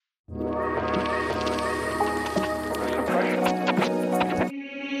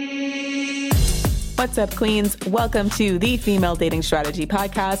What's up, queens? Welcome to the Female Dating Strategy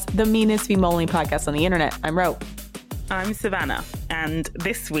Podcast, the meanest female-only podcast on the internet. I'm Ro. I'm Savannah. And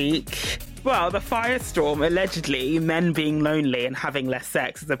this week, well, the firestorm, allegedly, men being lonely and having less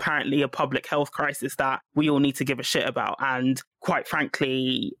sex, is apparently a public health crisis that we all need to give a shit about. And quite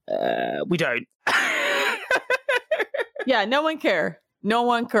frankly, we don't. Yeah, no one care. No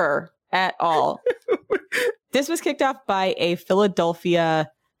one care at all. This was kicked off by a Philadelphia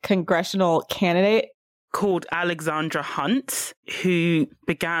congressional candidate called Alexandra Hunt, who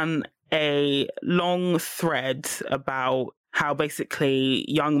began a long thread about how basically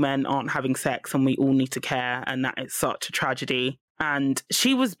young men aren't having sex and we all need to care, and that it's such a tragedy. And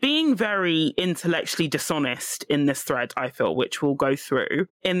she was being very intellectually dishonest in this thread, I feel, which we'll go through,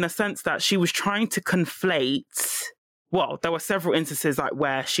 in the sense that she was trying to conflate, well, there were several instances like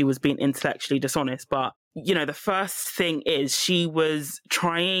where she was being intellectually dishonest, but, you know, the first thing is she was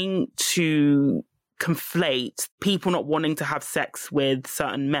trying to conflate people not wanting to have sex with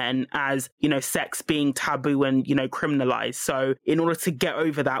certain men as, you know, sex being taboo and, you know, criminalized. So in order to get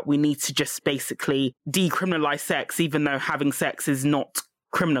over that, we need to just basically decriminalize sex, even though having sex is not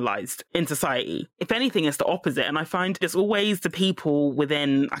criminalized in society. If anything, it's the opposite. And I find it's always the people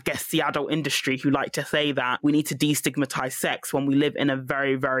within, I guess, the adult industry who like to say that we need to destigmatize sex when we live in a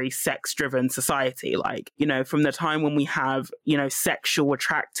very, very sex-driven society. Like, you know, from the time when we have, you know, sexual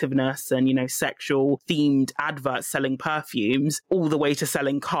attractiveness and, you know, sexual themed adverts selling perfumes, all the way to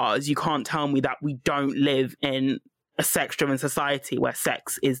selling cars, you can't tell me that we don't live in a sex-driven society where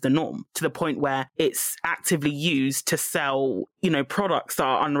sex is the norm, to the point where it's actively used to sell, you know, products that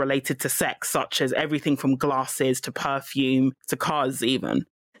are unrelated to sex, such as everything from glasses to perfume to cars even.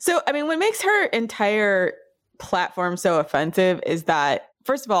 So, I mean, what makes her entire platform so offensive is that,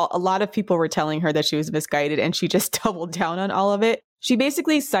 first of all, a lot of people were telling her that she was misguided, and she just doubled down on all of it. She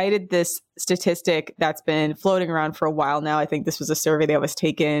basically cited this statistic that's been floating around for a while now. I think this was a survey that was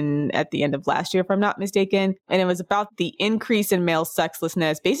taken at the end of last year, if I'm not mistaken. And it was about the increase in male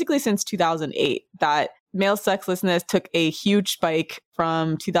sexlessness, basically since 2008, that male sexlessness took a huge spike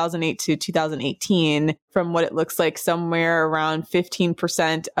from 2008 to 2018, from what it looks like somewhere around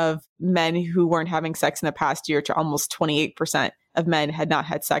 15% of men who weren't having sex in the past year to almost 28% of men had not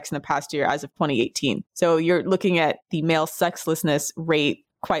had sex in the past year as of 2018. So you're looking at the male sexlessness rate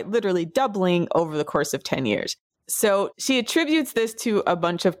quite literally doubling over the course of 10 years. So she attributes this to a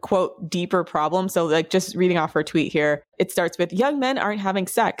bunch of, quote, deeper problems. So like just reading off her tweet here, it starts with, young men aren't having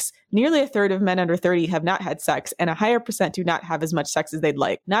sex. Nearly a third of men under 30 have not had sex, and a higher percent do not have as much sex as they'd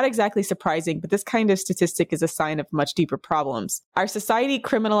like. Not exactly surprising, but this kind of statistic is a sign of much deeper problems. Our society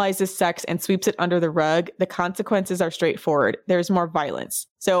criminalizes sex and sweeps it under the rug. The consequences are straightforward. There's more violence.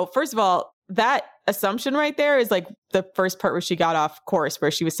 So first of all, that assumption right there is like the first part where she got off course,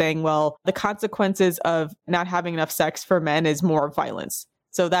 where she was saying, well, the consequences of not having enough sex for men is more violence.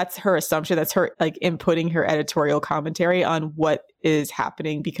 So that's her assumption. That's her like inputting her editorial commentary on what is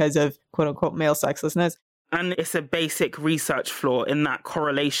happening because of quote unquote male sexlessness. And it's a basic research flaw in that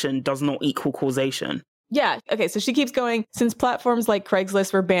correlation does not equal causation. Yeah. Okay. So she keeps going. Since platforms like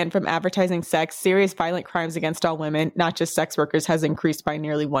Craigslist were banned from advertising sex, serious violent crimes against all women, not just sex workers, has increased by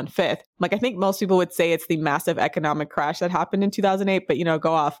nearly 1/5. Like, I think most people would say it's the massive economic crash that happened in 2008, but, you know,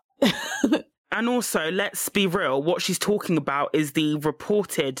 go off. And also, let's be real, what she's talking about is the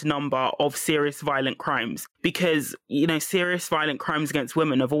reported number of serious violent crimes. Because, you know, serious violent crimes against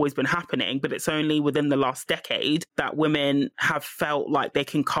women have always been happening, but it's only within the last decade that women have felt like they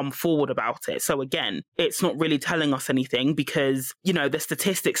can come forward about it. So again, it's not really telling us anything because, you know, the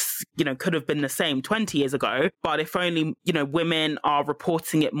statistics, you know, could have been the same 20 years ago. But if only, you know, women are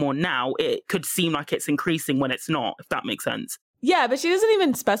reporting it more now, it could seem like it's increasing when it's not, if that makes sense. Yeah, but she doesn't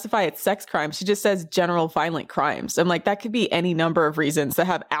even specify it's sex crimes. She just says general violent crimes. I'm like, that could be any number of reasons that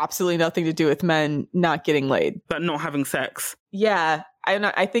have absolutely nothing to do with men not getting laid. But not having sex. Yeah,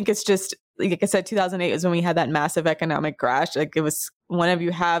 I think it's just, like I said, 2008 was when we had that massive economic crash. Like, it was, whenever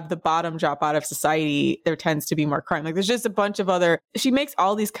you have the bottom drop out of society, there tends to be more crime. Like, there's just a bunch of other, she makes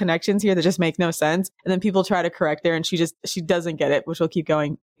all these connections here that just make no sense. And then people try to correct her and she doesn't get it, which will keep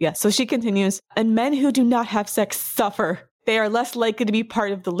going. Yeah. So she continues, and men who do not have sex suffer. They are less likely to be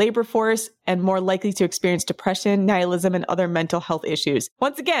part of the labor force and more likely to experience depression, nihilism, and other mental health issues.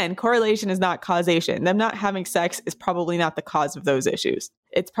 Once again, correlation is not causation. Them not having sex is probably not the cause of those issues.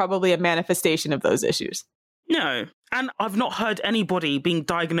 It's probably a manifestation of those issues. No. And I've not heard anybody being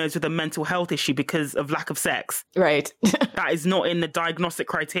diagnosed with a mental health issue because of lack of sex. Right. That is not in the diagnostic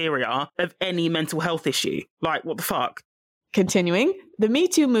criteria of any mental health issue. Like, what the fuck? Continuing, the Me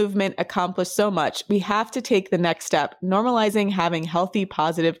Too movement accomplished so much, we have to take the next step, normalizing having healthy,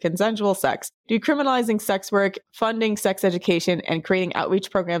 positive, consensual sex, decriminalizing sex work, funding sex education, and creating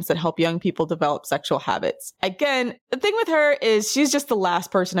outreach programs that help young people develop sexual habits. Again, the thing with her is she's just the last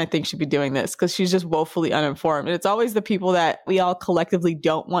person I think should be doing this because she's just woefully uninformed. And it's always the people that we all collectively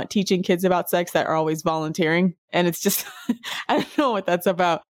don't want teaching kids about sex that are always volunteering. And it's just, I don't know what that's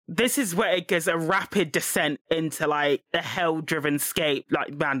about. This is where it goes a rapid descent into like the hell-driven scape,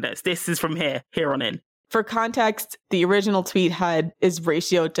 like madness. This is from here on in. For context, the original tweet is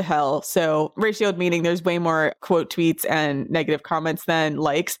ratioed to hell. So ratioed meaning there's way more quote tweets and negative comments than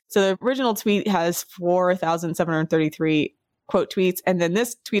likes. So the original tweet has 4,733 quote tweets. And then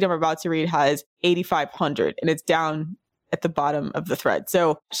this tweet I'm about to read has 8,500 and it's down at the bottom of the thread.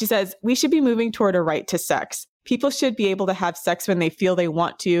 So she says, we should be moving toward a right to sex. People should be able to have sex when they feel they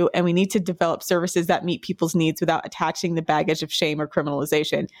want to, and we need to develop services that meet people's needs without attaching the baggage of shame or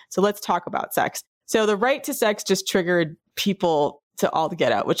criminalization. So let's talk about sex. So the right to sex just triggered people to all the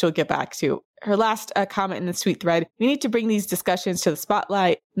get out, which we'll get back to. Her last comment in the tweet thread, we need to bring these discussions to the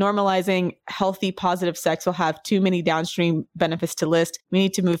spotlight. Normalizing healthy, positive sex will have too many downstream benefits to list. We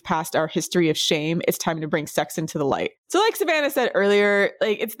need to move past our history of shame. It's time to bring sex into the light. So like Savannah said earlier,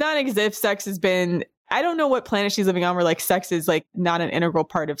 like it's not as if sex has been, I don't know what planet she's living on where like sex is like not an integral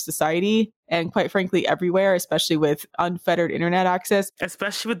part of society. And quite frankly, everywhere, especially with unfettered internet access.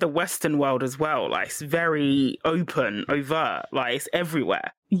 Especially with the Western world as well. Like it's very open, overt, like it's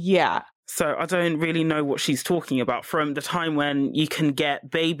everywhere. Yeah. So I don't really know what she's talking about from the time when you can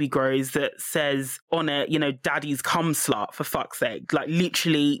get baby grows that says on it, you know, daddy's cum slut for fuck's sake. Like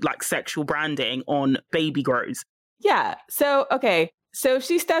literally like sexual branding on baby grows. Yeah. So, okay. So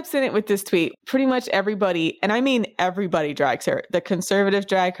she steps in it with this tweet. Pretty much everybody, and I mean everybody drags her. The conservatives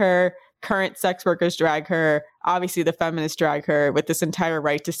drag her. Current sex workers drag her. Obviously, the feminists drag her with this entire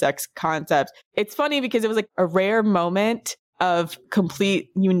right to sex concept. It's funny because it was like a rare moment of complete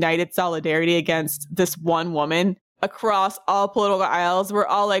united solidarity against this one woman across all political aisles. We're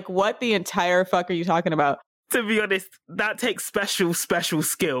all like, what the entire fuck are you talking about? To be honest, that takes special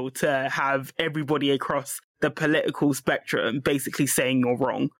skill to have everybody across the political spectrum basically saying you're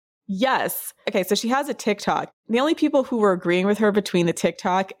wrong. Yes. Okay, so she has a TikTok. The only people who were agreeing with her between the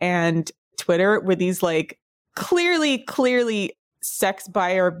TikTok and Twitter were these like clearly sex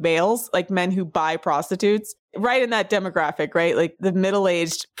buyer males, like men who buy prostitutes, right in that demographic, right? Like the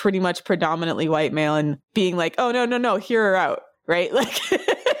middle-aged, pretty much predominantly white male and being like, oh, no, hear her out, right? Like,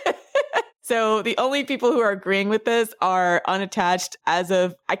 so the only people who are agreeing with this are unattached as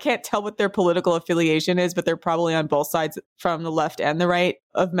of, I can't tell what their political affiliation is, but they're probably on both sides from the left and the right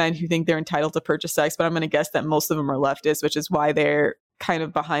of men who think they're entitled to purchase sex. But I'm going to guess that most of them are leftists, which is why they're kind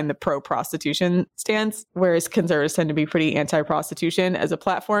of behind the pro-prostitution stance, whereas conservatives tend to be pretty anti-prostitution as a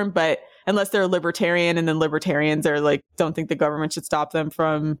platform. But unless they're libertarian, and then libertarians are like, don't think the government should stop them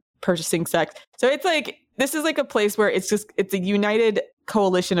from purchasing sex. So it's like, this is like a place where it's a united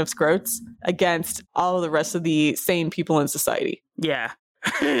coalition of scrotes against all of the rest of the sane people in society. Yeah.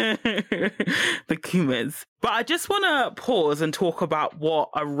 The Kumars. But I just want to pause and talk about what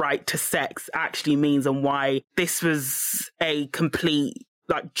a right to sex actually means and why this was a complete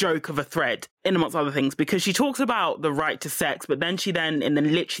like joke of a thread, in amongst other things, because she talks about the right to sex, but then in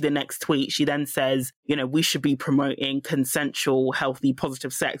literally the next tweet, she then says, you know, we should be promoting consensual, healthy,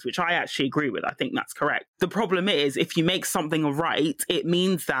 positive sex, which I actually agree with. I think that's correct. The problem is, if you make something a right, it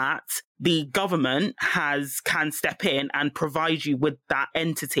means that the government can step in and provide you with that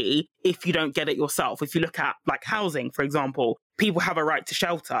entity if you don't get it yourself. If you look at like housing, for example, people have a right to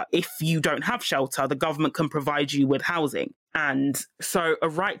shelter. If you don't have shelter, the government can provide you with housing. And so a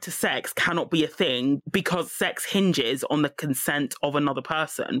right to sex cannot be a thing because sex hinges on the consent of another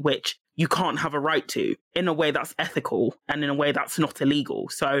person, which you can't have a right to in a way that's ethical and in a way that's not illegal.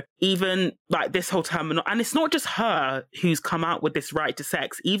 So even like this whole term, and it's not just her who's come out with this right to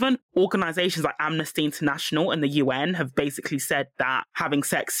sex, even organizations like Amnesty International and the UN have basically said that having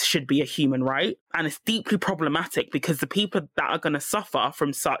sex should be a human right. And it's deeply problematic because the people that are going to suffer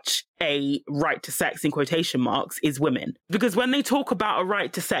from such a right to sex in quotation marks is women. Because when they talk about a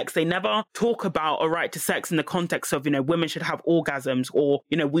right to sex, they never talk about a right to sex in the context of, you know, women should have orgasms or,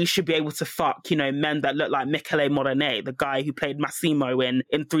 you know, we should be able to fuck, you know, men that look like Michele Morenet, the guy who played Massimo in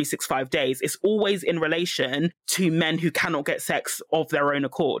 365 Days. It's always in relation to men who cannot get sex of their own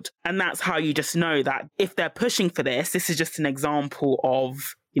accord. And that's how you just know that if they're pushing for this is just an example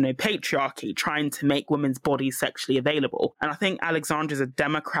of, you know, patriarchy trying to make women's bodies sexually available. And I think Alexandra's a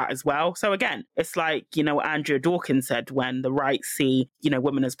Democrat as well. So again, it's like, you know, what Andrea Dawkins said when the right see, you know,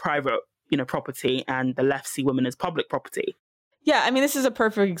 women as private, property, and the left see women as public property. Yeah, I mean, this is a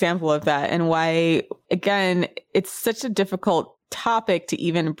perfect example of that, and why, again, it's such a difficult topic to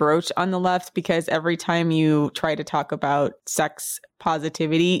even broach on the left, because every time you try to talk about sex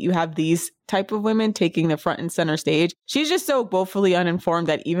positivity, you have these type of women taking the front and center stage. She's just so woefully uninformed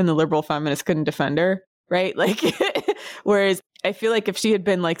that even the liberal feminists couldn't defend her, right? Like, whereas I feel like if she had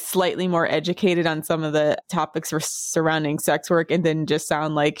been like slightly more educated on some of the topics surrounding sex work and didn't just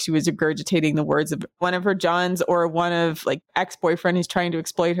sound like she was regurgitating the words of one of her Johns or one of like ex-boyfriend who's trying to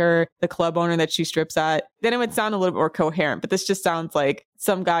exploit her, the club owner that she strips at, then it would sound a little bit more coherent. But this just sounds like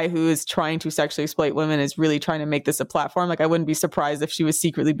some guy who is trying to sexually exploit women is really trying to make this a platform. Like, I wouldn't be surprised if she was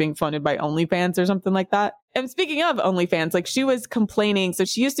secretly being funded by OnlyFans or something like that. And speaking of OnlyFans, like, she was complaining. So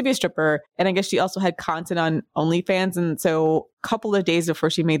she used to be a stripper, and I guess she also had content on OnlyFans. And so a couple of days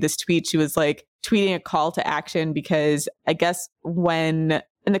before she made this tweet, she was like tweeting a call to action, because I guess when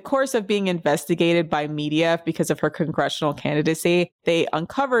in the course of being investigated by media because of her congressional candidacy, they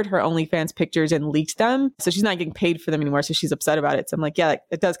uncovered her OnlyFans pictures and leaked them. So she's not getting paid for them anymore. So she's upset about it. So I'm like, yeah,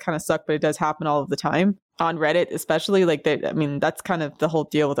 it does kind of suck, but it does happen all of the time. On Reddit, especially, like, I mean, that's kind of the whole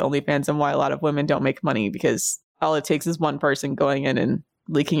deal with OnlyFans and why a lot of women don't make money, because all it takes is one person going in and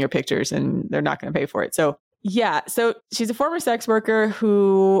leaking your pictures and they're not going to pay for it. So yeah, so she's a former sex worker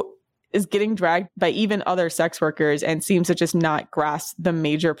who is getting dragged by even other sex workers and seems to just not grasp the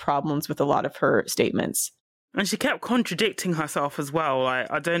major problems with a lot of her statements. And she kept contradicting herself as well.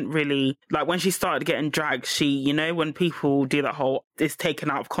 Like, I don't really, like, when she started getting dragged, she, when people do that whole, it's taken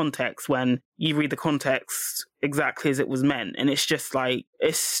out of context, when you read the context exactly as it was meant. And it's just like,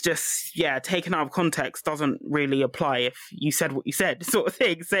 taken out of context doesn't really apply if you said what you said, sort of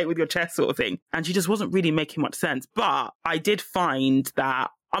thing, say it with your chest sort of thing. And she just wasn't really making much sense. But I did find that,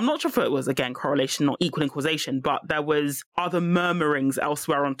 I'm not sure if it was, again, correlation or equal causation, but there was other murmurings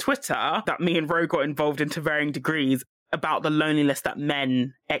elsewhere on Twitter that me and Ro got involved in to varying degrees about the loneliness that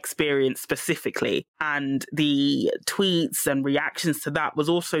men experience specifically. And the tweets and reactions to that was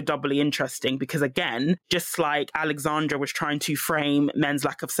also doubly interesting because, again, just like Alexandra was trying to frame men's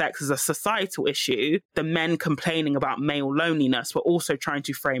lack of sex as a societal issue, the men complaining about male loneliness were also trying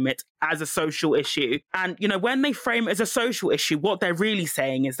to frame it as a social issue. And, when they frame it as a social issue, what they're really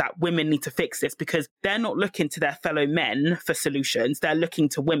saying is that women need to fix this, because they're not looking to their fellow men for solutions. They're looking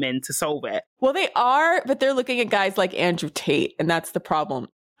to women to solve it. Well, they are, but they're looking at guys like Andrew Tate, and that's the problem.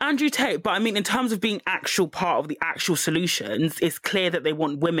 Andrew Tate, but I mean, in terms of being actual part of the actual solutions, it's clear that they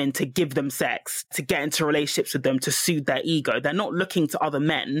want women to give them sex, to get into relationships with them, to soothe their ego. They're not looking to other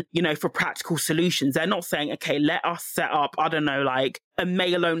men, for practical solutions. They're not saying, okay, let us set up, I don't know, like a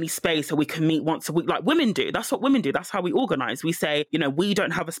male-only space where we can meet once a week, like women do. That's what women do. That's how we organize. We say, we don't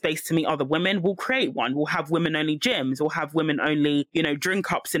have a space to meet other women. We'll create one. We'll have women-only gyms. We'll have women-only,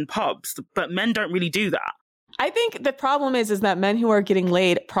 drink-ups in pubs. But men don't really do that. I think the problem is that men who are getting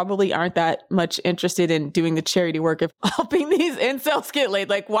laid probably aren't that much interested in doing the charity work of helping these incels get laid.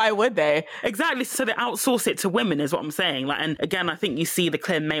 Like, why would they? Exactly. So they outsource it to women is what I'm saying. Like, and again, I think you see the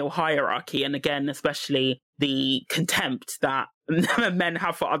clear male hierarchy. And again, especially the contempt that men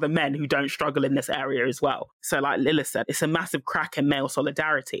have for other men who don't struggle in this area as well. So like Lila said, it's a massive crack in male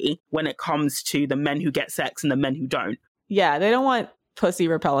solidarity when it comes to the men who get sex and the men who don't. Yeah, they don't want pussy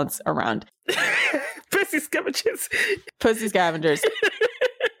repellents around. Pussy scavengers. Pussy scavengers.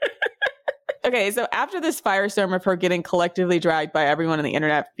 Okay, so after this firestorm of her getting collectively dragged by everyone on the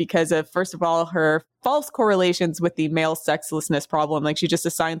internet because of, first of all, her false correlations with the male sexlessness problem, like she just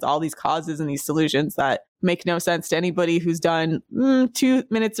assigns all these causes and these solutions that make no sense to anybody who's done 2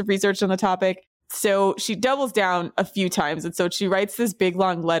 minutes of research on the topic. So she doubles down a few times. And so she writes this big,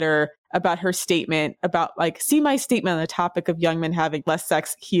 long letter about her statement about like, see my statement on the topic of young men having less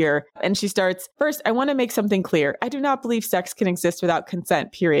sex here. And she starts, first, I want to make something clear. I do not believe sex can exist without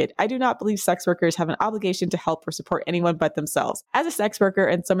consent, period. I do not believe sex workers have an obligation to help or support anyone but themselves. As a sex worker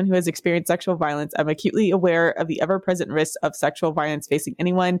and someone who has experienced sexual violence, I'm acutely aware of the ever-present risks of sexual violence facing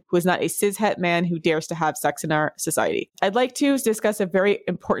anyone who is not a cishet man who dares to have sex in our society. I'd like to discuss a very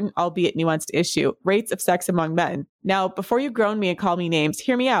important, albeit nuanced issue, rates of sex among men. Now, before you groan me and call me names,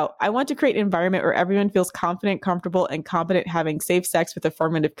 hear me out. I want to create an environment where everyone feels confident, comfortable, and competent having safe sex with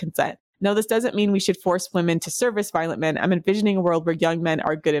affirmative consent. No, this doesn't mean we should force women to service violent men. I'm envisioning a world where young men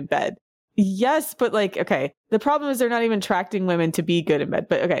are good in bed. Yes, but like, okay, the problem is they're not even attracting women to be good in bed.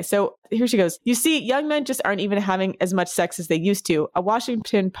 But okay, so here she goes. You see, young men just aren't even having as much sex as they used to. A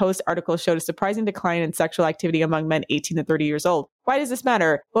Washington Post article showed a surprising decline in sexual activity among men 18 to 30 years old. Why does this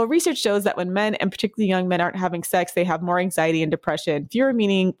matter? Well, research shows that when men, and particularly young men, aren't having sex, they have more anxiety and depression, fewer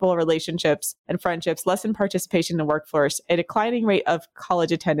meaningful relationships and friendships, less in participation in the workforce, a declining rate of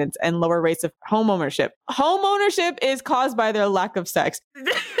college attendance, and lower rates of home ownership. Home ownership is caused by their lack of sex.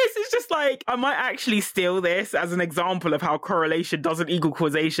 This is just like, I might actually steal this as an example of how correlation doesn't equal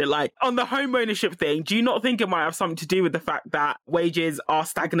causation. Like, on the home ownership thing, do you not think it might have something to do with the fact that wages are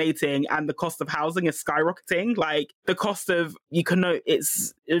stagnating and the cost of housing is skyrocketing? Like, the cost of, you can know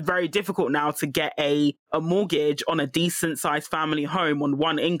it's very difficult now to get a mortgage on a decent sized family home on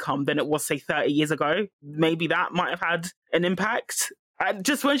one income than it was, say, 30 years ago. Maybe that might have had an impact. And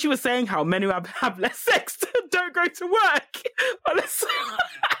just when she was saying how men who have less sex don't go to work, are less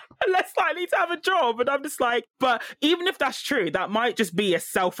likely to have a job. And I'm just like, but even if that's true, that might just be a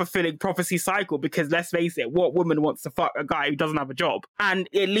self-fulfilling prophecy cycle, because let's face it, what woman wants to fuck a guy who doesn't have a job? And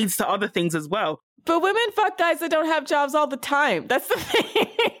it leads to other things as well. But women fuck guys that don't have jobs all the time. That's the thing.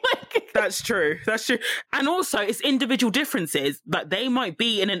 That's true. That's true. And also, it's individual differences that they might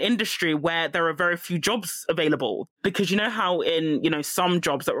be in an industry where there are very few jobs available. Because you know how in, some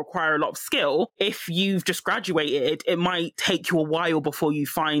jobs that require a lot of skill, if you've just graduated, it might take you a while before you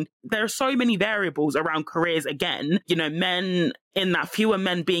find. There are so many variables around careers. Again, men, in that fewer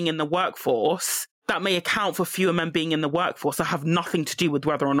men being in the workforce, that may account for fewer men being in the workforce that have nothing to do with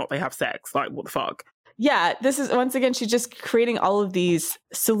whether or not they have sex. Like, what the fuck? Yeah, this is, once again, she's just creating all of these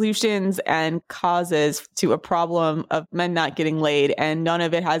solutions and causes to a problem of men not getting laid, and none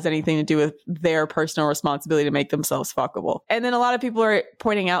of it has anything to do with their personal responsibility to make themselves fuckable. And then a lot of people are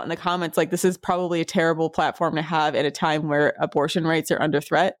pointing out in the comments, like, this is probably a terrible platform to have at a time where abortion rates are under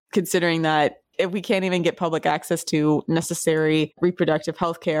threat, considering that if we can't even get public access to necessary reproductive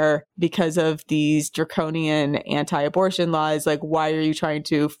health care because of these draconian anti-abortion laws, like, why are you trying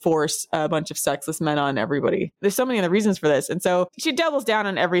to force a bunch of sexless men on everybody? There's so many other reasons for this. And so she doubles down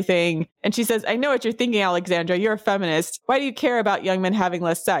on everything. And she says, I know what you're thinking, Alexandra. You're a feminist. Why do you care about young men having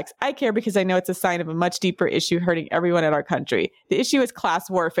less sex? I care because I know it's a sign of a much deeper issue hurting everyone in our country. The issue is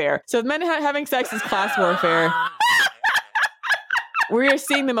class warfare. So if men having sex is class warfare, we are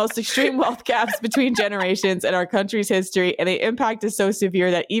seeing the most extreme wealth gaps between generations in our country's history, and the impact is so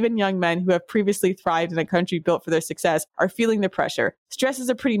severe that even young men who have previously thrived in a country built for their success are feeling the pressure. Stress is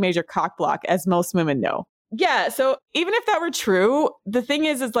a pretty major cock block, as most women know. Yeah, so even if that were true, the thing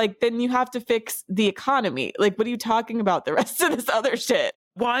is like, then you have to fix the economy. Like, what are you talking about? The rest of this other shit.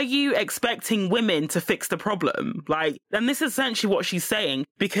 Why are you expecting women to fix the problem? Like, and this is essentially what she's saying,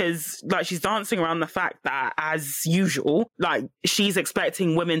 because like she's dancing around the fact that, as usual, like she's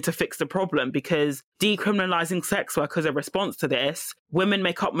expecting women to fix the problem because decriminalizing sex work as a response to this, women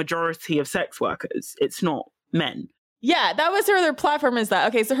make up majority of sex workers. It's not men. Yeah, that was her other platform, is that,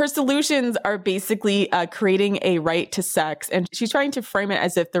 okay, so her solutions are basically creating a right to sex. And she's trying to frame it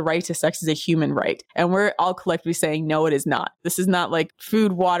as if the right to sex is a human right. And we're all collectively saying, no, it is not. This is not like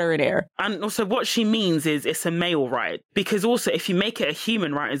food, water, and air. And also what she means is it's a male right. Because also if you make it a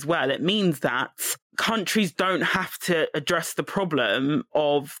human right as well, it means that countries don't have to address the problem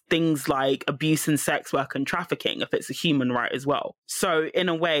of things like abuse and sex work and trafficking if it's a human right as well. So in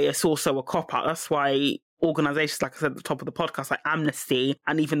a way, it's also a cop-out. That's why organizations, like I said at the top of the podcast, like Amnesty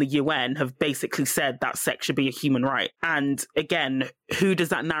and even the UN have basically said that sex should be a human right. And again, who does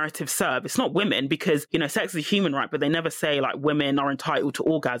that narrative serve? It's not women, because, sex is a human right, but they never say like women are entitled to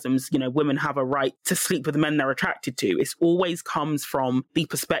orgasms. Women have a right to sleep with the men they're attracted to. It always comes from the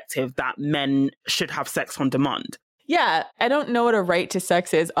perspective that men should have sex on demand. Yeah, I don't know what a right to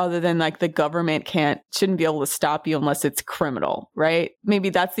sex is other than like the government shouldn't be able to stop you unless it's criminal, right? Maybe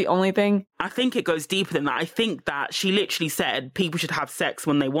that's the only thing. I think it goes deeper than that. I think that she literally said people should have sex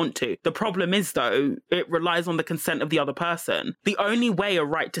when they want to. The problem is, though, it relies on the consent of the other person. The only way a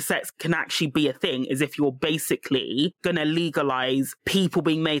right to sex can actually be a thing is if you're basically going to legalize people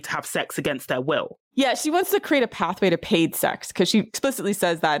being made to have sex against their will. Yeah, she wants to create a pathway to paid sex because she explicitly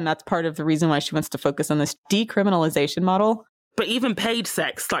says that. And that's part of the reason why she wants to focus on this decriminalization model. But even paid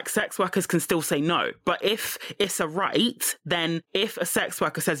sex, like sex workers can still say no. But if it's a right, then if a sex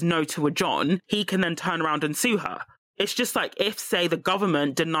worker says no to a John, he can then turn around and sue her. It's just like if, say, the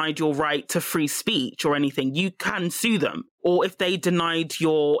government denied your right to free speech or anything, you can sue them. Or if they denied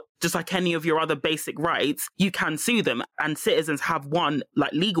just like any of your other basic rights, you can sue them. And citizens have won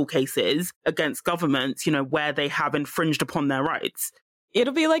like legal cases against governments, where they have infringed upon their rights.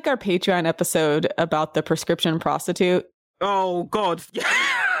 It'll be like our Patreon episode about the prescription prostitute. Oh, God.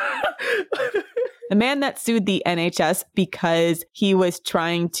 The man that sued the NHS because he was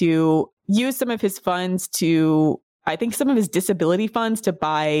trying to use some of his funds to, I think some of his disability funds to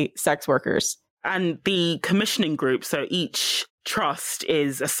buy sex workers. And the commissioning group, so each trust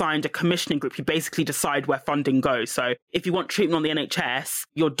is assigned a commissioning group who basically decide where funding goes. So if you want treatment on the NHS,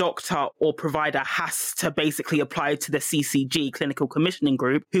 your doctor or provider has to basically apply to the CCG, Clinical Commissioning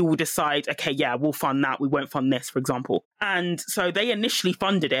Group, who will decide, okay, yeah, we'll fund that, we won't fund this, for example. And so they initially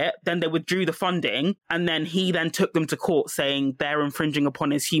funded it, then they withdrew the funding, and then he then took them to court saying they're infringing upon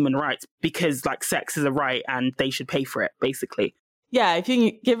his human rights because like sex is a right and they should pay for it, basically. Yeah, if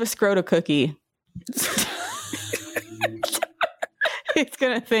you can give a scrot a cookie, he's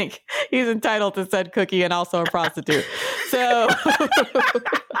going to think he's entitled to said cookie and also a prostitute. So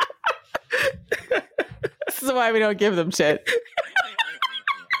this is why we don't give them shit.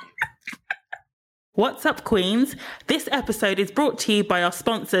 What's up, Queens? This episode is brought to you by our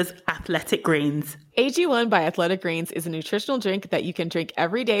sponsors, Athletic Greens. AG1 by Athletic Greens is a nutritional drink that you can drink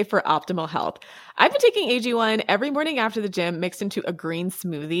every day for optimal health. I've been taking AG1 every morning after the gym mixed into a green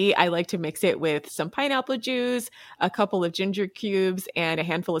smoothie. I like to mix it with some pineapple juice, a couple of ginger cubes, and a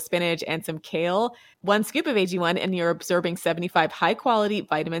handful of spinach and some kale. 1 scoop of AG1 and you're absorbing 75 high-quality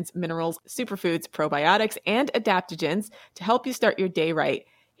vitamins, minerals, superfoods, probiotics, and adaptogens to help you start your day right.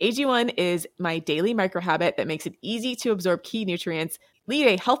 AG1 is my daily microhabit that makes it easy to absorb key nutrients, lead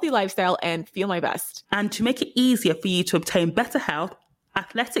a healthy lifestyle, and feel my best. And to make it easier for you to obtain better health,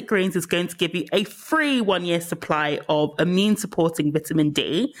 Athletic Greens is going to give you a free 1-year supply of immune-supporting vitamin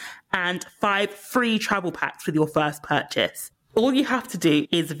D and 5 free travel packs with your first purchase. All you have to do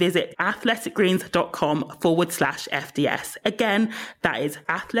is visit athleticgreens.com/FDS. Again, that is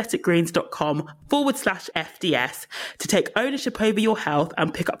athleticgreens.com/FDS to take ownership over your health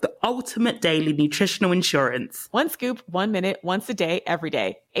and pick up the ultimate daily nutritional insurance. 1 scoop, 1 minute, once a day, every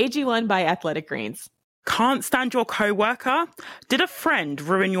day. AG1 by Athletic Greens. Can't stand your coworker? Did a friend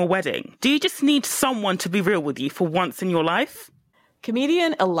ruin your wedding? Do you just need someone to be real with you for once in your life?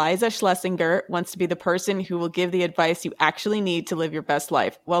 Comedian Eliza Schlesinger wants to be the person who will give the advice you actually need to live your best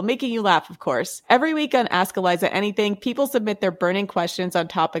life, while making you laugh, of course. Every week on Ask Eliza Anything, people submit their burning questions on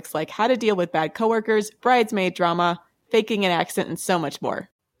topics like how to deal with bad coworkers, bridesmaid drama, faking an accent, and so much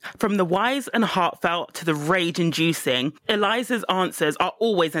more. From the wise and heartfelt to the rage-inducing, Eliza's answers are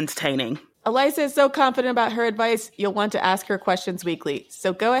always entertaining. Eliza is so confident about her advice, you'll want to ask her questions weekly.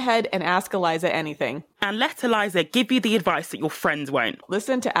 So go ahead and ask Eliza anything. And let Eliza give you the advice that your friends won't.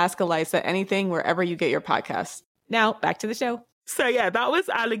 Listen to Ask Eliza Anything wherever you get your podcasts. Now, back to the show. So yeah, that was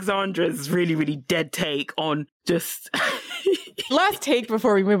Alexandra's really, really dead take on just... Last take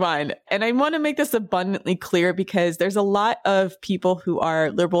before we move on. And I want to make this abundantly clear because there's a lot of people who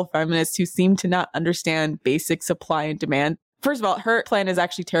are liberal feminists who seem to not understand basic supply and demand. First of all, her plan is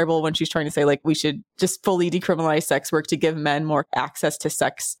actually terrible when she's trying to say, like, we should just fully decriminalize sex work to give men more access to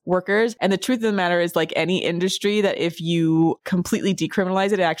sex workers. And the truth of the matter is, like any industry, that if you completely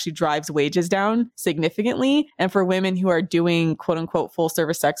decriminalize it, it actually drives wages down significantly. And for women who are doing quote unquote full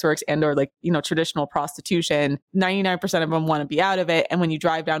service sex works and or like, you know, traditional prostitution, 99% of them want to be out of it. And when you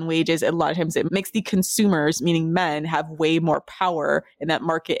drive down wages, a lot of times it makes the consumers, meaning men, have way more power in that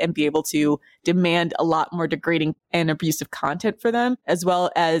market and be able to demand a lot more degrading and abusive content for them, as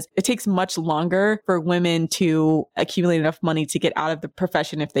well as it takes much longer for women to accumulate enough money to get out of the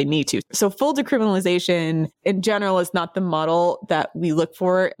profession if they need to. So full decriminalization in general is not the model that we look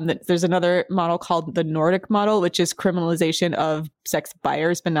for. There's another model called the Nordic model, which is criminalization of sex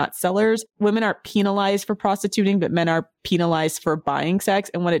buyers, but not sellers. Women are penalized for prostituting, but men are penalized for buying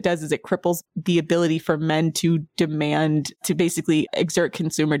sex. And what it does is it cripples the ability for men to demand, to basically exert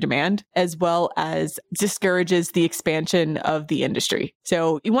consumer demand, as well as discourages the expansion of the industry.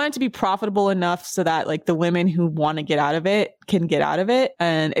 So you want it to be profitable enough so that like the women who want to get out of it can get out of it.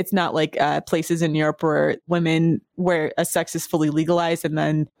 And it's not like places in Europe where where a sex is fully legalized. And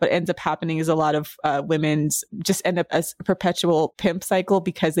then what ends up happening is a lot of women's just end up as a perpetual pimp cycle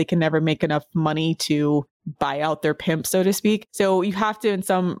because they can never make enough money to buy out their pimp, so to speak. So you have to, in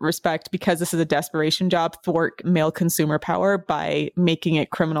some respect, because this is a desperation job, thwart male consumer power by making it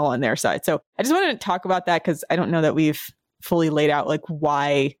criminal on their side. So I just wanted to talk about that because I don't know that we've fully laid out like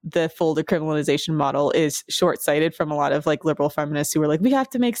why the full decriminalization model is short-sighted from a lot of like liberal feminists who are like, we have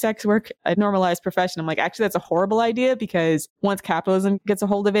to make sex work a normalized profession. I'm like, actually, that's a horrible idea because once capitalism gets a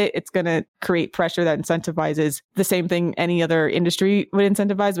hold of it, it's going to create pressure that incentivizes the same thing any other industry would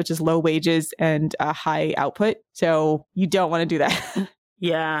incentivize, which is low wages and high output. So you don't want to do that.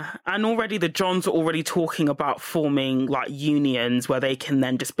 Yeah. And already the Johns are already talking about forming like unions where they can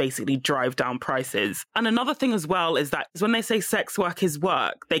then just basically drive down prices. And another thing as well is that when they say sex work is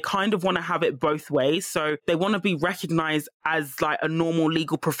work, they kind of want to have it both ways. So they want to be recognized as like a normal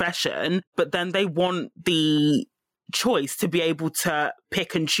legal profession, but then they want the choice to be able to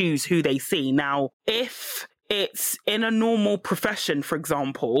pick and choose who they see. Now, if it's in a normal profession, for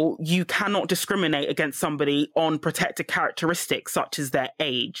example, you cannot discriminate against somebody on protected characteristics such as their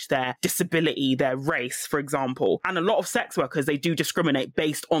age, their disability, their race, for example. And a lot of sex workers, they do discriminate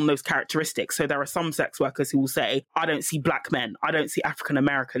based on those characteristics. So there are some sex workers who will say, I don't see black men, I don't see African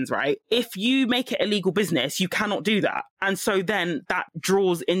Americans, right? If you make it a legal business, you cannot do that. And so then that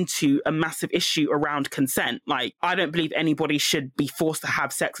draws into a massive issue around consent. Like, I don't believe anybody should be forced to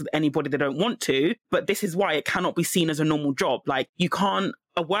have sex with anybody they don't want to, but this is why it cannot be seen as a normal job. Like, you can't,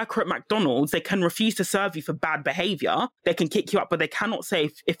 a worker at McDonald's, they can refuse to serve you for bad behavior. They can kick you up, but they cannot say,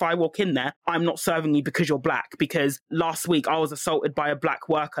 if I walk in there, I'm not serving you because you're black, because last week I was assaulted by a black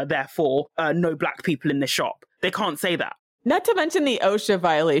worker, therefore no black people in the shop. They can't say that. Not to mention the OSHA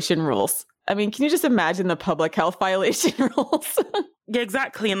violation rules. I mean, can you just imagine the public health violation rules? Yeah,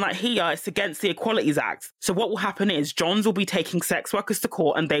 exactly. And like here, it's against the Equalities Act. So what will happen is Johns will be taking sex workers to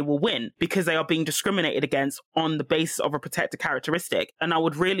court and they will win because they are being discriminated against on the basis of a protected characteristic. And I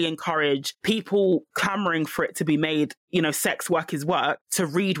would really encourage people clamoring for it to be made, you know, sex work is work, to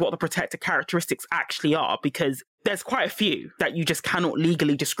read what the protected characteristics actually are, because there's quite a few that you just cannot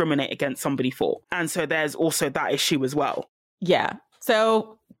legally discriminate against somebody for. And so there's also that issue as well. Yeah.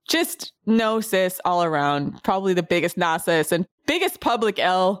 So just no cis all around. Probably the biggest not cis and biggest public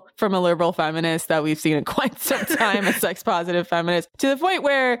L from a liberal feminist that we've seen in quite some time, a sex positive feminist, to the point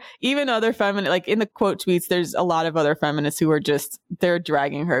where even other feminists, like in the quote tweets, there's a lot of other feminists who are just, they're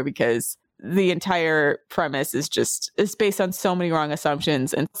dragging her because the entire premise is based on so many wrong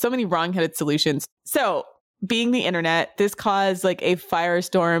assumptions and so many wrong-headed solutions. So being the internet, this caused like a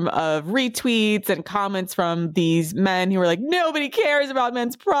firestorm of retweets and comments from these men who were like, nobody cares about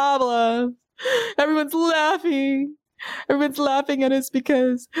men's problems. Everyone's laughing. Everyone's laughing at us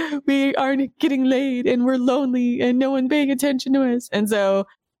because we aren't getting laid and we're lonely and no one paying attention to us. And so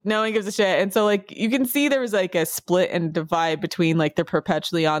no one gives a shit. And so like you can see there was like a split and divide between like the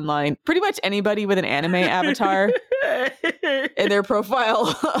perpetually online, pretty much anybody with an anime avatar in their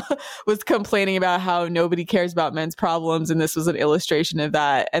profile was complaining about how nobody cares about men's problems. And this was an illustration of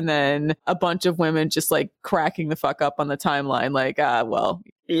that. And then a bunch of women just like cracking the fuck up on the timeline. Like, well,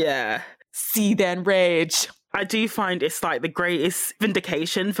 yeah. See then rage. I do find it's like the greatest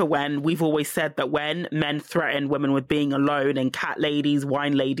vindication for when we've always said that when men threaten women with being alone and cat ladies,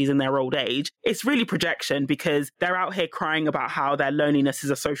 wine ladies in their old age, it's really projection because they're out here crying about how their loneliness is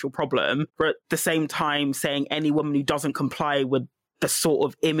a social problem, but at the same time saying any woman who doesn't comply with the sort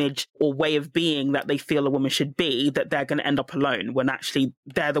of image or way of being that they feel a woman should be, that they're going to end up alone, when actually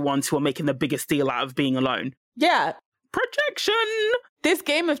they're the ones who are making the biggest deal out of being alone. Yeah. Projection! This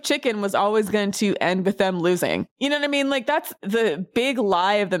game of chicken was always going to end with them losing. You know what I mean? Like, that's the big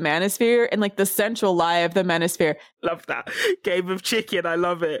lie of the manosphere and like the central lie of the manosphere. Love that. Game of chicken. I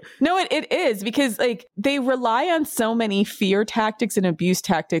love it. No, it is, because like they rely on so many fear tactics and abuse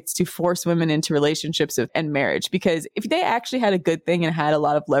tactics to force women into relationships and marriage. Because if they actually had a good thing and had a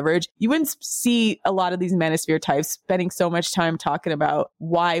lot of leverage, you wouldn't see a lot of these manosphere types spending so much time talking about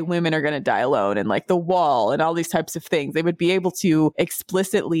why women are going to die alone and like the wall and all these types of things. They would be able to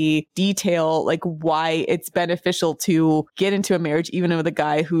explicitly detail like why it's beneficial to get into a marriage even with a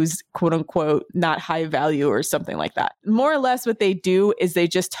guy who's quote unquote not high value or something like that. More or less what they do is they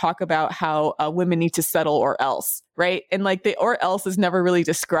just talk about how women need to settle or else, right? And like the or else is never really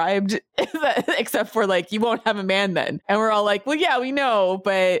described except for like, you won't have a man then. And we're all like, well, yeah, we know,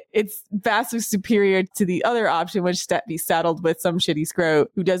 but it's vastly superior to the other option, which is to be saddled with some shitty scrote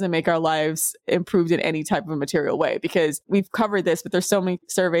who doesn't make our lives improved in any type of a material way. Because we've covered this, but there's so many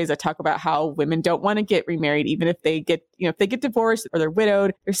surveys that talk about how women don't want to get remarried, even if they get, you know, if they get divorced or they're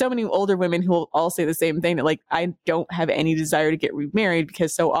widowed. There's so many older women who will all say the same thing, that like, I don't have any desire to get remarried,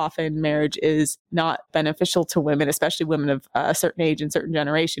 because so often marriage is not beneficial to women, especially women of a certain age and certain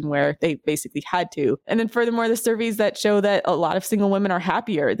generation where they basically had to. And then furthermore, the surveys that show that a lot of single women are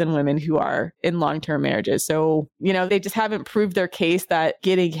happier than women who are in long-term marriages. So, you know, they just haven't proved their case that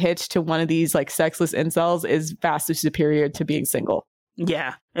getting hitched to one of these like sexless incels is vastly superior to being single.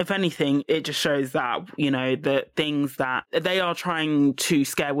 Yeah. If anything, it just shows that, the things that they are trying to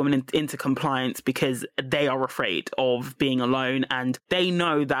scare women into compliance because they are afraid of being alone. And they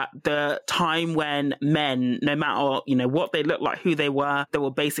know that the time when men, no matter, what they look like, who they were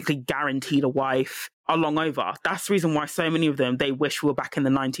basically guaranteed a wife are long over. That's the reason why so many of them, they wish we were back in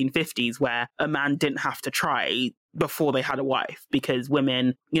the 1950s where a man didn't have to try before they had a wife because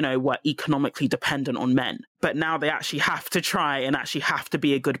women, were economically dependent on men. But now they actually have to try and actually have to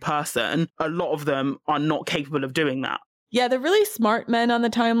be a good person. A lot of them are not capable of doing that. Yeah, the really smart men on the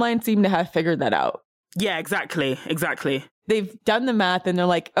timeline seem to have figured that out. Yeah, exactly. They've done the math and they're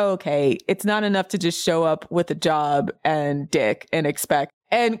like, oh, okay, it's not enough to just show up with a job and dick and expect.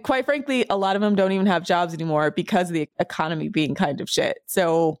 And quite frankly, a lot of them don't even have jobs anymore because of the economy being kind of shit.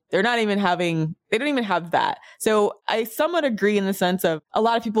 So they don't even have that. So I somewhat agree in the sense of a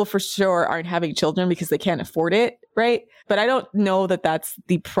lot of people for sure aren't having children because they can't afford it, right? But I don't know that that's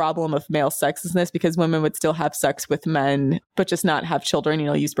the problem of male sexlessness because women would still have sex with men, but just not have children,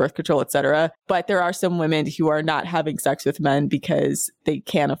 use birth control, etc. But there are some women who are not having sex with men because they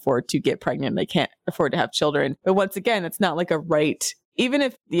can't afford to get pregnant. They can't afford to have children. But once again, it's not like a right. Even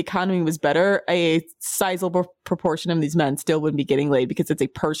if the economy was better, a sizable proportion of these men still wouldn't be getting laid because it's a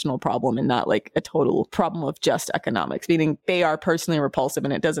personal problem and not like a total problem of just economics, meaning they are personally repulsive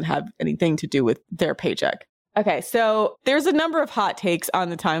and it doesn't have anything to do with their paycheck. Okay, so there's a number of hot takes on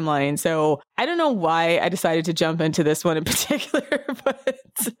the timeline. So I don't know why I decided to jump into this one in particular, but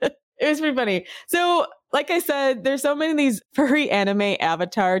it was pretty funny. So like I said, there's so many of these furry anime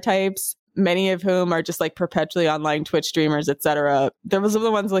avatar types, many of whom are just like perpetually online Twitch streamers, etc. There was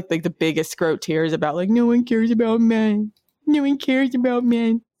the ones like the biggest scrote tears about like, no one cares about men. No one cares about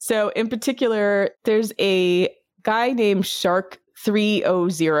men. So in particular, there's a guy named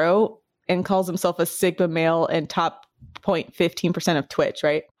Shark300 and calls himself a Sigma male and top 0.15% of Twitch,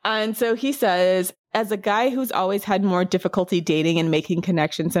 right? And so he says, as a guy who's always had more difficulty dating and making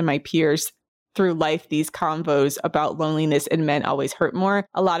connections than my peers through life, these convos about loneliness and men always hurt more.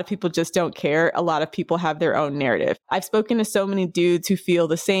 A lot of people just don't care. A lot of people have their own narrative. I've spoken to so many dudes who feel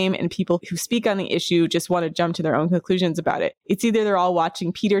the same and people who speak on the issue just want to jump to their own conclusions about it. It's either they're all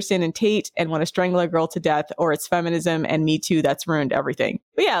watching Peterson and Tate and want to strangle a girl to death, or it's feminism and Me Too that's ruined everything.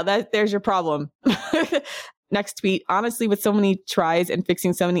 But yeah, there's your problem. Next tweet. Honestly, with so many tries and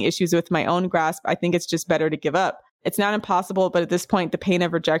fixing so many issues with my own grasp, I think it's just better to give up. It's not impossible, but at this point, the pain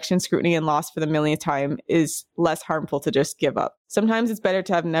of rejection, scrutiny, and loss for the millionth time is less harmful to just give up. Sometimes it's better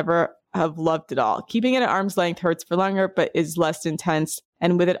to never have loved at all. Keeping it at arm's length hurts for longer, but is less intense,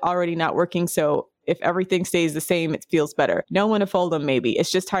 and with it already not working, so if everything stays the same, it feels better. No one to fold them, maybe.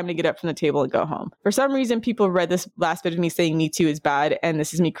 It's just time to get up from the table and go home. For some reason, people read this last bit of me saying Me Too is bad, and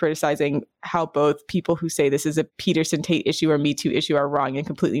this is me criticizing how both people who say this is a Peterson Tate issue or Me Too issue are wrong and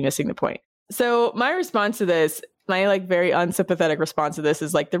completely missing the point. So my response to this, my very unsympathetic response to this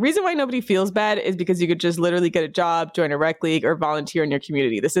is the reason why nobody feels bad is because you could just literally get a job, join a rec league, or volunteer in your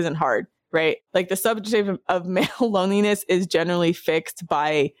community. This isn't hard, right? The subject of male loneliness is generally fixed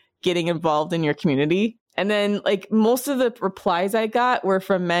by getting involved in your community. And then most of the replies I got were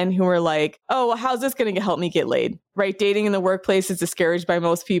from men who were like, oh, well, how's this going to help me get laid? Right? Dating in the workplace is discouraged by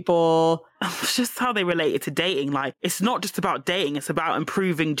most people. It's just how they relate it to dating. It's not just about dating. It's about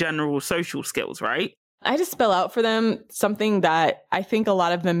improving general social skills, right? I just spell out for them something that I think a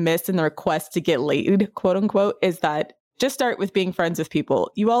lot of them miss in the request to get laid, quote unquote, is that just start with being friends with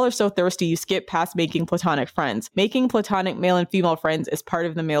people. You all are so thirsty, you skip past making platonic friends. Making platonic male and female friends is part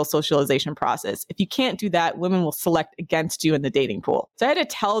of the male socialization process. If you can't do that, women will select against you in the dating pool. So I had to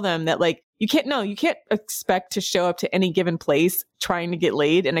tell them that you can't expect to show up to any given place trying to get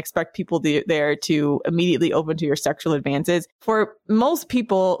laid and expect people there to immediately open to your sexual advances. For most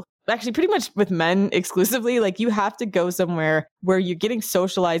people, actually pretty much with men exclusively, you have to go somewhere where you're getting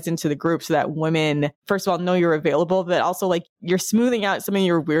socialized into the group so that women, first of all, know you're available, but also you're smoothing out some of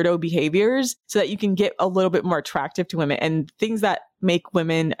your weirdo behaviors so that you can get a little bit more attractive to women. And things that make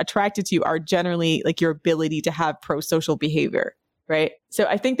women attracted to you are generally your ability to have pro-social behavior. Right. So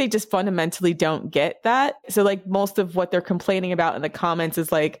I think they just fundamentally don't get that. So most of what they're complaining about in the comments is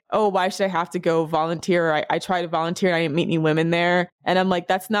oh, why should I have to go volunteer? I try to volunteer and I didn't meet any women there. And I'm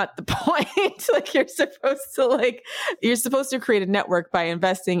that's not the point. You're supposed to create a network by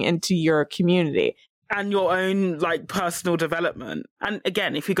investing into your community. And your own personal development. And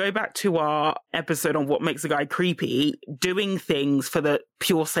again, if you go back to our episode on what makes a guy creepy, doing things for the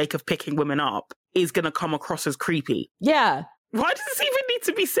pure sake of picking women up is going to come across as creepy. Yeah. Why does this even need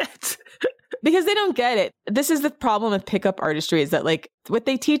to be said? Because they don't get it. This is the problem with pickup artistry, is that what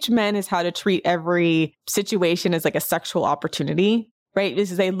they teach men is how to treat every situation as a sexual opportunity. right?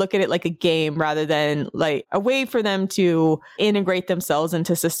 This is they look at it like a game rather than like a way for them to integrate themselves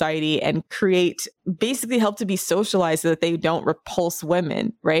into society and create, basically help to be socialized so that they don't repulse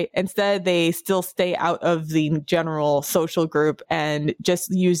women, right? Instead, they still stay out of the general social group and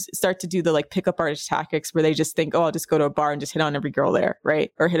just start to do the like pickup artist tactics where they just think, oh, I'll just go to a bar and just hit on every girl there,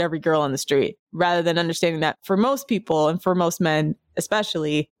 right? Or hit every girl on the street, rather than understanding that for most people and for most men,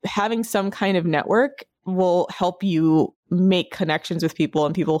 especially, having some kind of network will help you make connections with people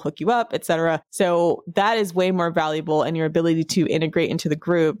and people hook you up, etc. So that is way more valuable in your ability to integrate into the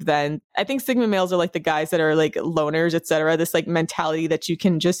group than, I think Sigma males are like the guys that are like loners, etc. This like mentality that you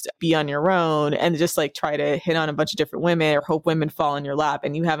can just be on your own and just like try to hit on a bunch of different women or hope women fall in your lap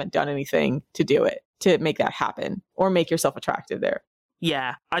and you haven't done anything to do it, to make that happen or make yourself attractive there.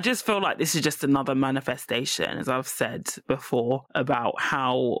 Yeah, I just feel like this is just another manifestation, as I've said before, about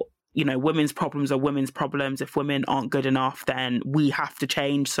how, you know, women's problems are women's problems. If women aren't good enough, then we have to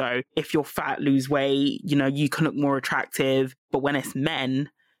change. So if you're fat, lose weight, you know, you can look more attractive. But when it's men,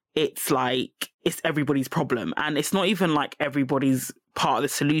 it's like, it's everybody's problem. And it's not even like everybody's part of the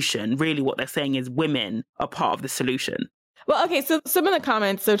solution. Really, what they're saying is women are part of the solution. Well, okay, so some of the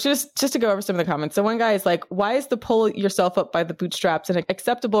comments, so just to go over some of the comments. So one guy is like, why is the pull yourself up by the bootstraps an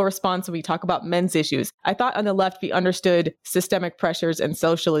acceptable response when we talk about men's issues? I thought on the left we understood systemic pressures and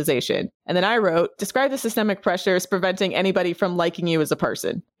socialization. And then I wrote, describe the systemic pressures preventing anybody from liking you as a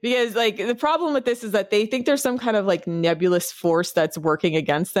person. Because like the problem with this is that they think there's some kind of like nebulous force that's working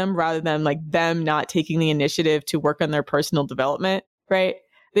against them rather than like them not taking the initiative to work on their personal development, right?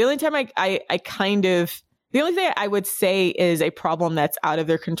 The only time the only thing I would say is a problem that's out of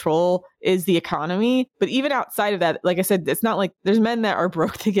their control is the economy. But even outside of that, like I said, it's not like there's men that are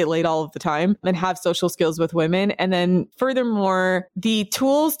broke to get laid all of the time and have social skills with women. And then furthermore, the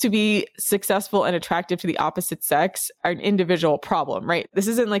tools to be successful and attractive to the opposite sex are an individual problem, right? This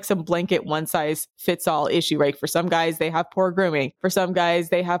isn't like some blanket one size fits all issue, right? For some guys, they have poor grooming. For some guys,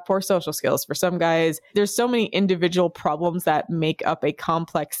 they have poor social skills. For some guys, there's so many individual problems that make up a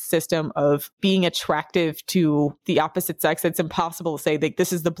complex system of being attractive to the opposite sex. It's impossible to say that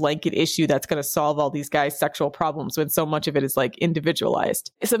this is the blanket issue that's going to solve all these guys' sexual problems when so much of it is like individualized.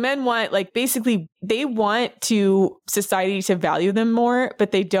 So men want, like, basically they want society to value them more,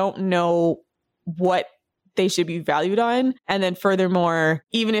 but they don't know what they should be valued on. And then furthermore,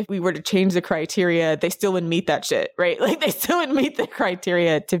 even if we were to change the criteria, they still wouldn't meet that shit, right? Like they still wouldn't meet the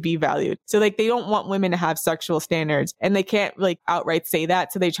criteria to be valued. So like they don't want women to have sexual standards and they can't like outright say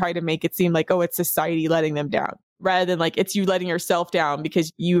that. So they try to make it seem like, oh, it's society letting them down, rather than like it's you letting yourself down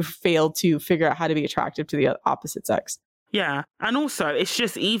because you failed to figure out how to be attractive to the opposite sex. Yeah. And also, it's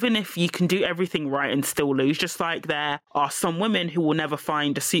just, even if you can do everything right and still lose, just like there are some women who will never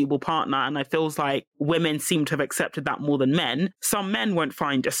find a suitable partner. And I feels like women seem to have accepted that more than men. Some men won't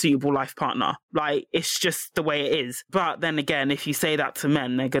find a suitable life partner. Like, it's just the way it is. But then again, if you say that to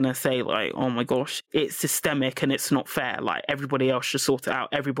men, they're going to say like, oh my gosh, it's systemic and it's not fair. Like everybody else should sort it out.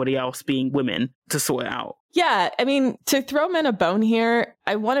 Everybody else being women to sort it out. Yeah, I mean, to throw men a bone here,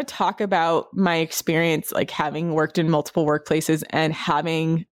 I want to talk about my experience, like having worked in multiple workplaces and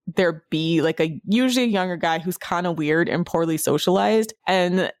having there be like usually a younger guy who's kind of weird and poorly socialized.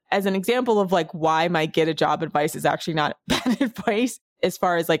 And as an example of like why my get a job advice is actually not bad advice, as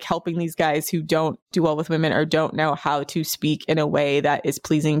far as like helping these guys who don't do well with women or don't know how to speak in a way that is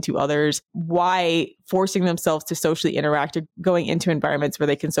pleasing to others, why forcing themselves to socially interact or going into environments where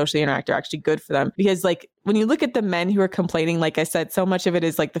they can socially interact are actually good for them. Because like when you look at the men who are complaining, like I said, so much of it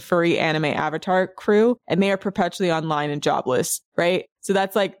is like the furry anime avatar crew, and they are perpetually online and jobless, right? So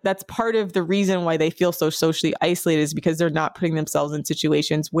that's part of the reason why they feel so socially isolated, is because they're not putting themselves in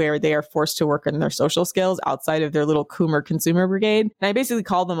situations where they are forced to work on their social skills outside of their little Coomer consumer brigade. And I basically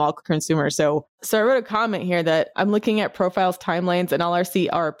call them all consumers. So I wrote a comment here that I'm looking at profiles, timelines, and all I see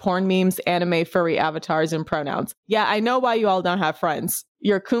are porn memes, anime, furry avatars, and pronouns. Yeah, I know why you all don't have friends.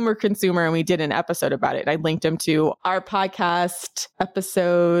 You're a Coomer consumer, and we did an episode about it. I linked him to our podcast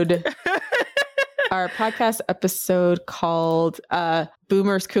episode. Our podcast episode called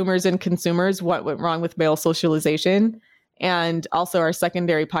Boomers, Coomers, and Consumers, What Went Wrong with Male Socialization. And also our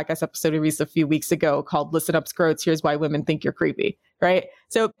secondary podcast episode we released a few weeks ago called Listen Up Scrotes, Here's Why Women Think You're Creepy, right?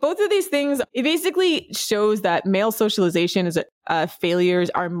 So both of these things, it basically shows that male socialization is failures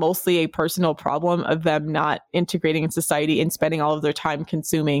are mostly a personal problem of them not integrating in society and spending all of their time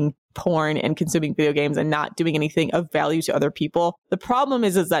consuming porn and consuming video games and not doing anything of value to other people. The problem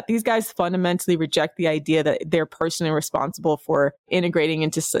is that these guys fundamentally reject the idea that they're personally responsible for integrating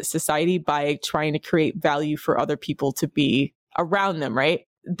into society by trying to create value for other people to be around them, right?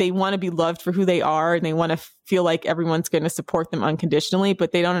 they want to be loved for who they are and they want to feel like everyone's going to support them unconditionally,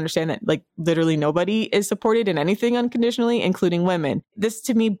 but they don't understand that like literally nobody is supported in anything unconditionally, including women. This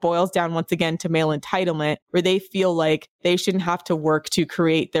to me boils down once again to male entitlement, where they feel like they shouldn't have to work to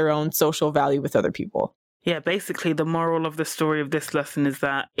create their own social value with other people. Yeah, basically the moral of the story of this lesson is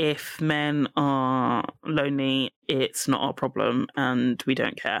that if men are lonely, it's not our problem and we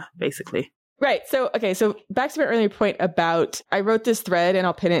don't care, basically. Right. So, okay. So back to my earlier point about, I wrote this thread and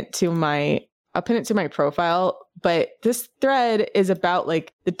I'll pin it to my profile. But this thread is about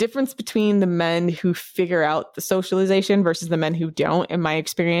like the difference between the men who figure out the socialization versus the men who don't. In my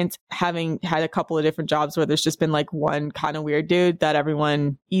experience, having had a couple of different jobs where there's just been like one kind of weird dude that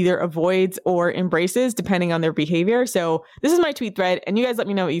everyone either avoids or embraces depending on their behavior. So this is my tweet thread and you guys let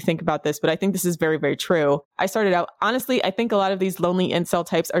me know what you think about this, but I think this is very, very true. I started out, honestly, I think a lot of these lonely incel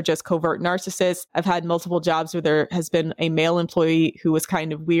types are just covert narcissists. I've had multiple jobs where there has been a male employee who was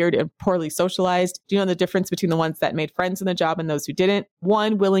kind of weird and poorly socialized. Do you know the difference between the ones that made friends in the job and those who didn't?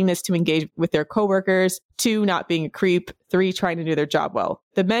 1, willingness to engage with their coworkers. 2, not being a creep. 3, trying to do their job well.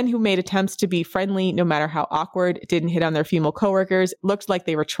 The men who made attempts to be friendly, no matter how awkward, didn't hit on their female coworkers, looked like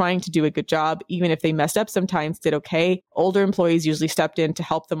they were trying to do a good job, even if they messed up sometimes, did okay. Older employees usually stepped in to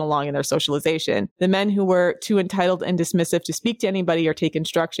help them along in their socialization. The men who were too entitled and dismissive to speak to anybody or take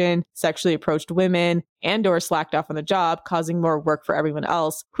instruction, sexually approached women, and or slacked off on the job, causing more work for everyone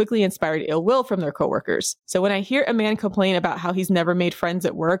else, quickly inspired ill will from their coworkers. So when I hear a man complain about how he's never made friends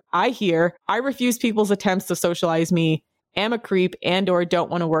at work, I hear, I refuse people's attempts to socialize me, am a creep, and or don't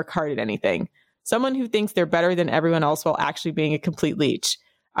want to work hard at anything. Someone who thinks they're better than everyone else while actually being a complete leech.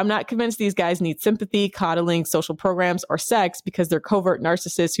 I'm not convinced these guys need sympathy, coddling, social programs, or sex because they're covert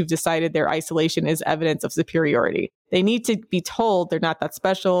narcissists who've decided their isolation is evidence of superiority. They need to be told they're not that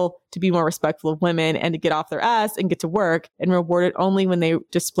special, to be more respectful of women, and to get off their ass and get to work, and rewarded only when they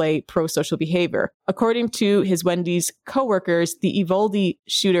display pro-social behavior. According to his Wendy's coworkers, the Uvalde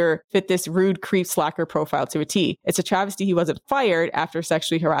shooter fit this rude creep slacker profile to a T. It's a travesty he wasn't fired after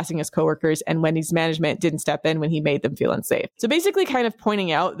sexually harassing his coworkers, and Wendy's management didn't step in when he made them feel unsafe. So basically kind of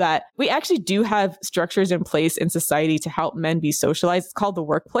pointing out that we actually do have structures in place in society to help men be socialized. It's called the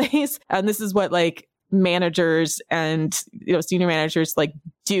workplace. And this is what like managers and senior managers like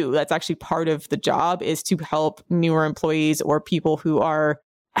do. That's actually part of the job, is to help newer employees or people who are,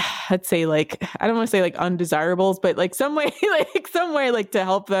 let's say, like, I don't want to say like undesirables, but like some way like to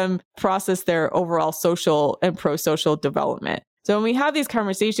help them process their overall social and pro-social development. So when we have these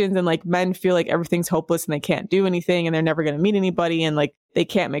conversations and like men feel like everything's hopeless and they can't do anything and they're never going to meet anybody and like they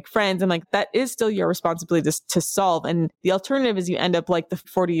can't make friends, and like that is still your responsibility to solve. And the alternative is you end up like the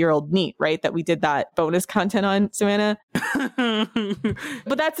 40-year-old NEET, right? That we did that bonus content on, Savannah.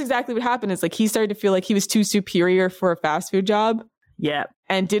 But that's exactly what happened. Is like he started to feel like he was too superior for a fast food job. Yeah.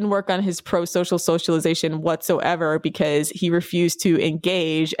 And didn't work on his pro-social socialization whatsoever because he refused to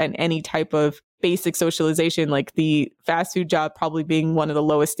engage in any type of basic socialization, like the fast food job probably being one of the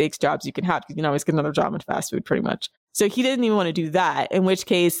lowest stakes jobs you can have. You can always get another job in fast food pretty much. So he didn't even want to do that, in which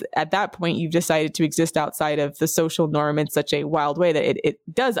case, at that point, you've decided to exist outside of the social norm in such a wild way that it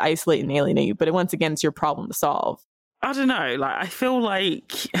does isolate and alienate you. But once again, it's your problem to solve. I don't know. Like, I feel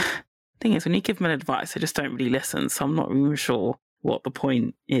like thing is, when you give men advice, they just don't really listen. So I'm not even sure what the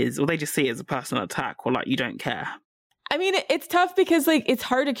point is, or they just see it as a personal attack, or like you don't care. I mean, it's tough because like it's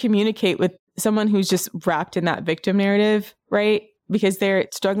hard to communicate with someone who's just wrapped in that victim narrative, right? Because they're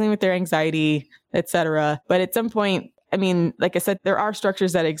struggling with their anxiety, etc. But at some point, I mean, like I said, there are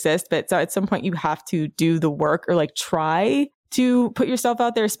structures that exist, but at some point you have to do the work or like try to put yourself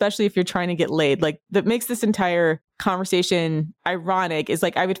out there, especially if you're trying to get laid. Like that makes this entire conversation ironic is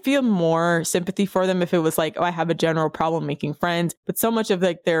like, I would feel more sympathy for them if it was like, oh, I have a general problem making friends. But so much of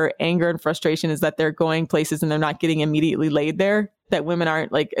like their anger and frustration is that they're going places and they're not getting immediately laid there, that women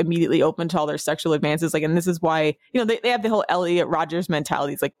aren't like immediately open to all their sexual advances. Like, and this is why, they have the whole Elliot Rodgers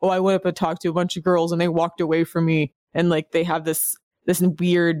mentality. It's like, oh, I went up and talked to a bunch of girls and they walked away from me. And like, they have this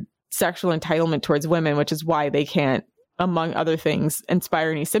weird sexual entitlement towards women, which is why they can't, among other things,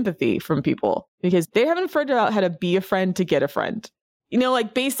 inspire any sympathy from people, because they haven't figured out how to be a friend to get a friend.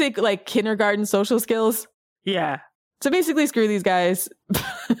 Like basic like kindergarten social skills. Yeah. So basically screw these guys.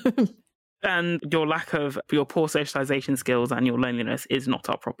 And your poor socialization skills and your loneliness is not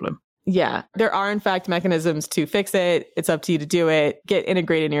our problem. Yeah, there are in fact mechanisms to fix it. It's up to you to do it. Get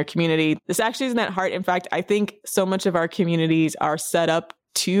integrated in your community. This actually isn't that hard. In fact, I think so much of our communities are set up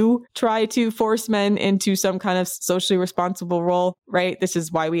to try to force men into some kind of socially responsible role, right? This is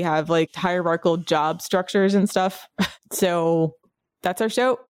why we have like hierarchical job structures and stuff. So that's our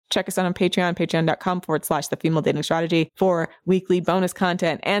show. check us out on Patreon, patreon.com/the female dating strategy for weekly bonus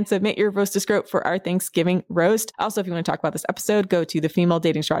content, and submit your roast to Scrope for our Thanksgiving roast. Also, if you want to talk about this episode, go to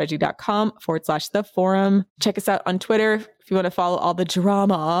thefemaledatingstrategy.com/the forum. Check us out on Twitter if you want to follow all the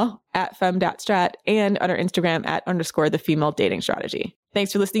drama at fem.strat, and on our Instagram at _the female dating strategy.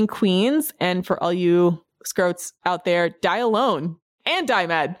 Thanks for listening, queens. And for all you scrotes out there, die alone and die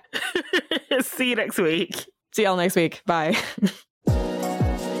mad. See you next week. See y'all next week. Bye.